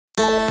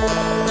Yeah,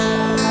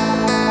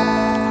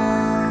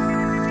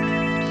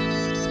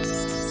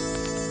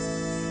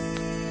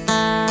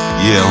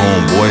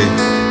 homeboy,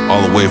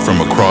 all the way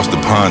from across the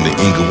pond to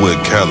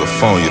Inglewood,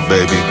 California,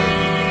 baby.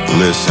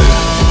 Listen,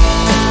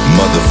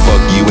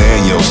 motherfuck you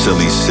and your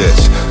silly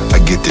sets. I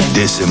get to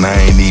this and I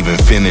ain't even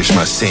finished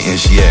my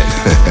sentence yet.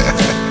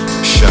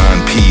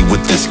 Sean P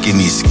with the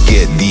skinny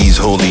skit. These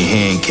holy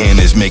hand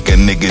cannons make a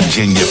nigga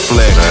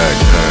genuflect.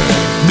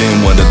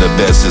 Been one of the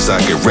best as I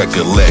can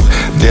recollect.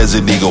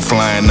 Desert Eagle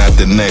flying out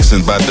the next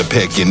and about to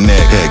peck your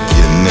neck.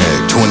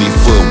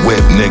 20-foot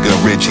whip, nigga,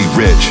 Richie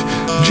Rich.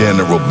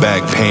 General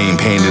back pain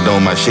painted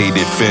on my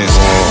shaded fence.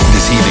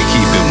 This heater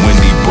keep it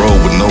windy, bro,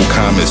 with no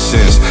common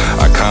sense.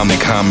 I calmly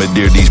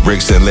commandeer these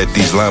bricks and let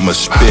these llamas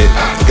spit.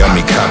 Got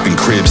me copping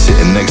cribs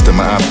sitting next to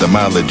my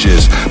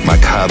ophthalmologist. My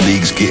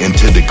colleagues getting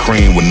to the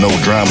cream with no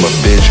drama,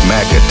 bitch.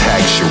 Mac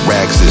attacks your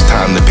racks, it's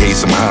time to pay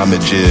some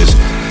homages.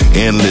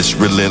 Endless,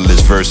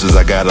 relentless verses,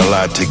 I got a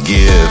lot to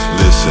give.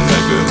 Listen,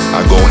 nigga,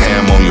 I go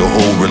ham on your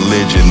whole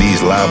religion. These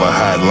lava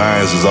hot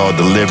lines is all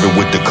delivered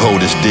with the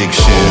coldest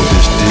diction.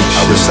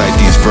 I recite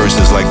these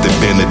verses like the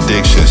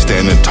benediction.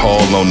 Standing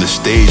tall on the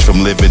stage from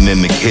living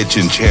in the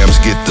kitchen.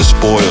 Champs get the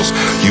spoils,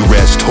 you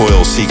rats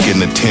toil seeking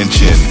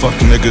attention. Fuck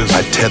niggas.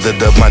 I tethered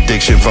up my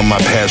diction from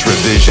my past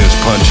revisions.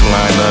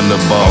 Punchline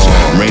underboss,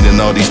 raining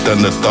all these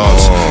thunder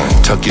thoughts.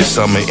 Tuck your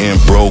summer in,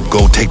 bro,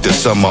 go take the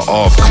summer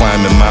off.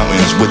 Climbing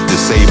mountains with the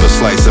saber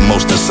slice and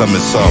most of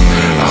summer soft.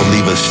 I'll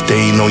leave a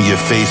stain on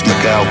your face,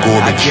 Mikhail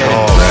Gorbachev.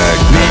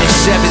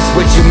 Manischewitz,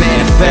 what you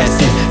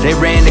manifesting? They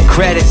ran the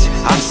credits,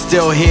 I'm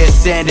still here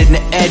sanding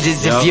the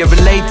edges. If you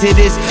relate to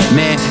this,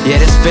 man,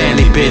 yeah, that's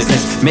family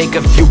business. Make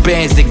a few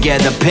bands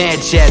together, pan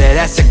cheddar,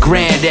 that's a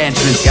grand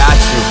entrance. Got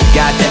you,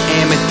 got the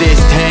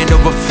amethyst, hand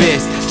over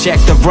fist. Check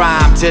the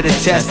rhyme to the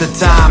test of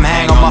time,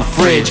 hang on my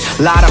fridge.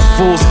 Lot of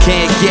fools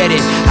can't get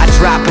it, I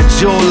drop a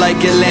jewel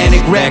like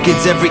Atlantic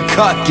Records. Every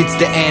cut gets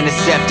the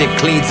antiseptic,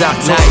 cleans up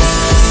nice.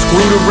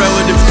 Screw the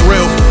relative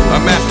thrill,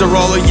 I'm after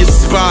all of your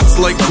spots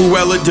like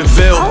Cruella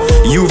DeVille.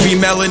 UV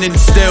melanin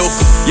still,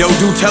 yo,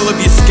 do tell him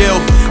your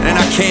skill. And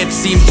I can't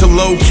seem to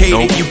locate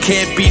it, you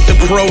can't beat the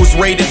pros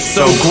rated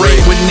so great.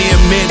 When near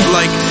mint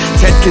like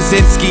Ted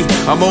Kaczynski,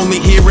 I'm only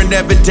hearing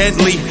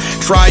evidently.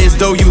 Try as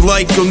though you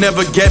like, you'll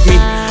never get me.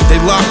 They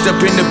locked up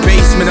in the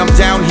basement, I'm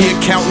down here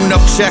counting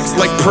up checks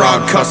like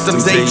Prague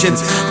Customs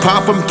agents.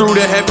 Pop them through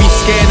the heavy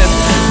scanner.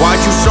 Why'd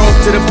you show up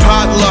to the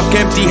potluck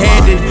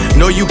empty-handed?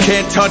 No, you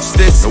can't touch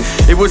this.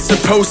 It was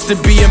supposed to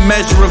be a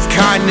measure of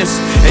kindness,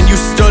 and you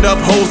stood up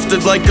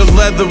holstered like a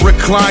leather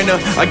recliner.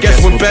 I guess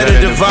we're better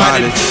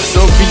divided. So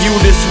for you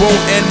this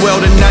won't end well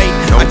tonight.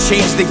 I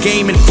changed the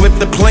game and flipped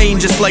the plane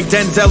just like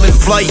Denzel in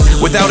Flight,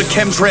 without a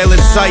chemtrail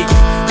in sight.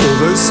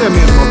 Although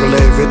Semyon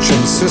Mogilevich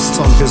insists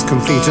on his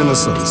complete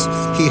innocence,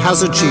 he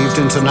has achieved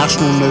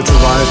international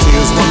notoriety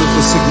as one of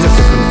the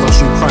significant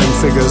Russian crime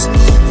figures,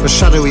 a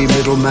shadowy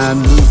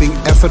middleman moving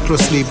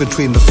effortlessly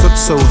between the foot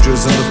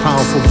soldiers and the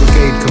powerful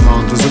brigade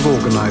commanders of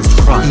organized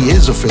crime. He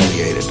is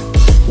affiliated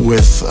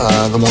with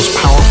the most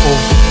powerful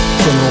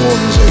criminal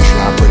organization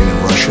operating in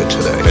Russia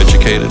today.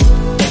 Educated,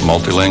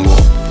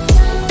 multilingual,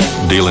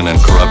 dealing in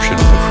corruption,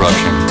 and the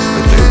corruption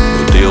that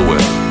they deal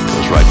with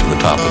goes right to the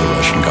top of the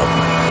Russian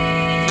government.